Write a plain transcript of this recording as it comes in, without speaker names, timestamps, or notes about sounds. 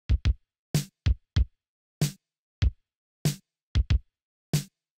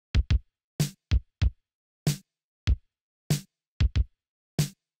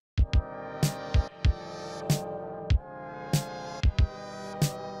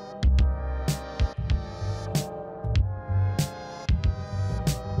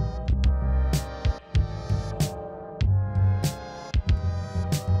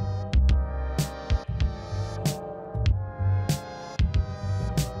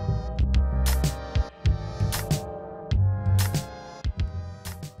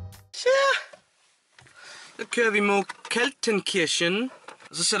kører vi mod Kaltenkirchen,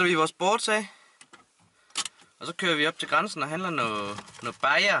 og så sætter vi vores boards af. Og så kører vi op til grænsen og handler noget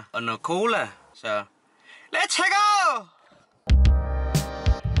bajer og noget cola. Så let's go!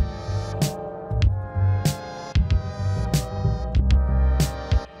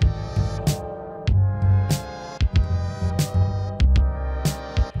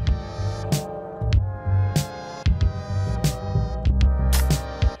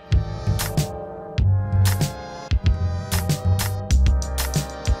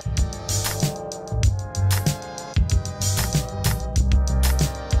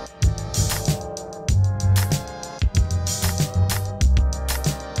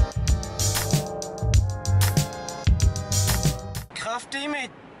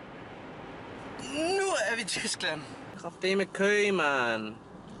 Nu er vi i Tyskland. Kraftedeme kø, man.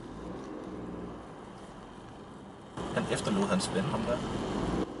 Han efterlod hans ven, ham der.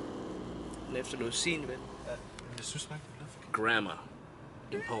 Han efterlod sin ven. Ja, men jeg synes nok, det er lidt forkert. Grammar.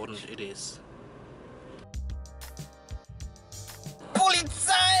 Important it is.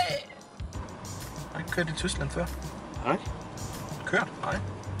 Polizei! Har ikke kørt i Tyskland før? Nej. Kørt? Nej.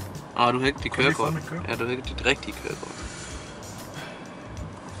 Ah, du har ikke dit kørekort. Kørekort. Ja, du har ikke dit rigtige kørekort.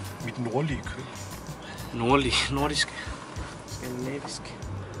 Mit nordlige kø. Nordisk. Skandinavisk.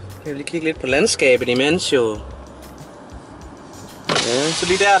 Kan vi lige kigge lidt på landskabet imens jo. Ja. Så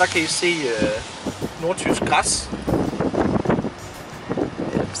lige der kan I se nordtysk græs.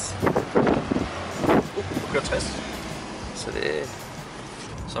 Jeps. Du kører 60.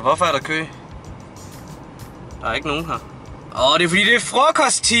 Så hvorfor er der kø? Der er ikke nogen her. Det er fordi det er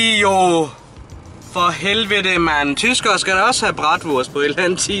frokosttid jo! For helvede, mand. Tyskere skal da også have bratwurst på et eller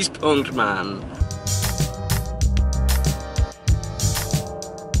andet tidspunkt, mand.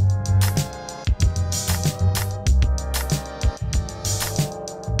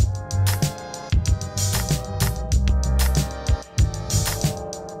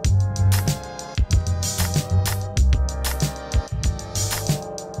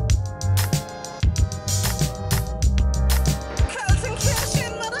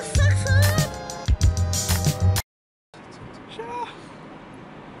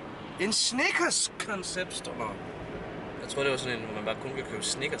 En Snickers-koncept står der. Jeg tror det var sådan en, hvor man bare kun kan købe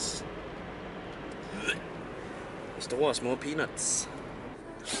Snickers. Store og små peanuts.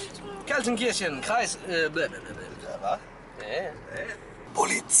 Kaltenkirchen, kreis... Hvad? Ja.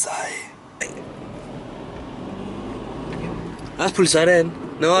 Polizei. Hvad er polizei derinde?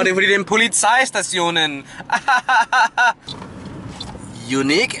 Nå, det er fordi det er en polizeistationen.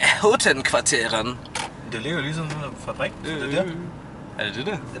 Unik Hotenkvarteren. Det ligger ligesom sådan en fabrik. Det der. Er det det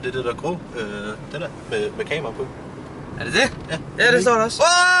der? Ja, det er det der grå. Det der med kamera på. Er det det? Ja. Ja, det står der også.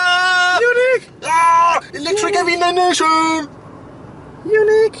 Unik! Electric Aviation!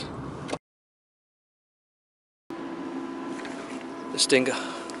 Unik! Det stinker.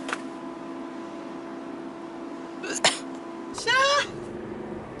 Så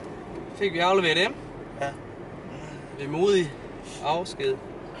fik vi afleveret dem. Ja. Det er modig afsked. Jeg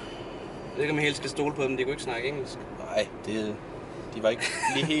ved ikke, om jeg helt skal stole på dem. De kunne ikke snakke engelsk. Nej, de var ikke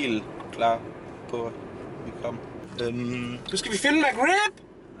lige helt klar på, at vi kom. Nu skal vi finde McRib!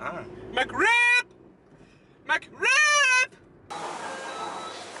 McRib! McRib!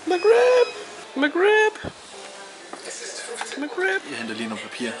 McRib! McRib! McRib! Jeg henter lige nogle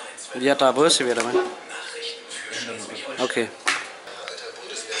papir. Jeg der er brødservietter med. Okay.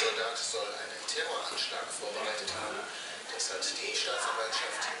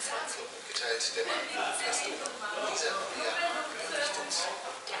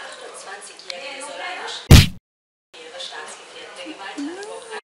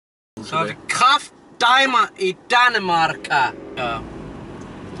 Så er vi kraftdejmer i Danmark. Ja.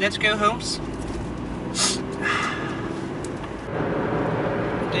 Let's go, Holmes.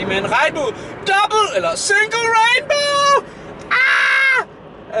 Det er med en regnbue. Double eller single rainbow.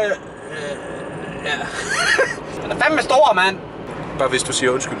 Ja. Den er fandme stor, mand. Bare hvis du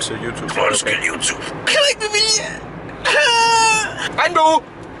siger undskyld til YouTube. Undskyld, YouTube. Kan du ikke med vilje? Regnbue.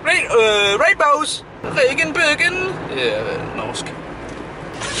 Rainbows. Regenbøgen. Norsk.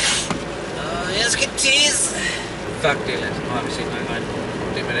 Jeg skal tisse. Fuck det, Lasse. Nu har vi set mange regnbue.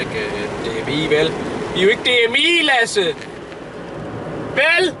 Det er vel ikke DMI, vel? Vi er jo ikke DMI, Lasse.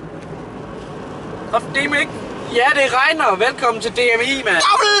 Vel? Og det er ikke... Ja, det regner. Velkommen til DMI, mand.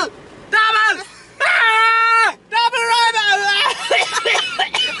 Double! Double! Double rainbow!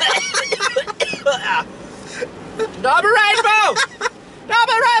 Double rainbow!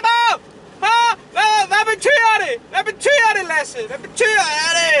 Double rainbow! Hvad betyder det? Hvad betyder det, Lasse? Hvad betyder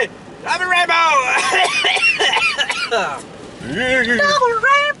det? Double rainbow! Double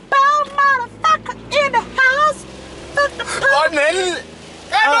rainbow, motherfucker in the house! Og den anden.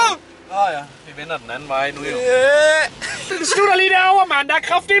 Ja. Vi vender den anden vej nu jo. Den slutter lige derovre, mand. Der er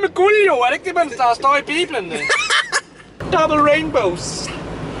kraftigt med guld, jo. Er det ikke det, der står i Bibelen? Double rainbows.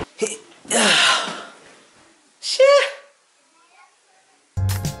 Shit.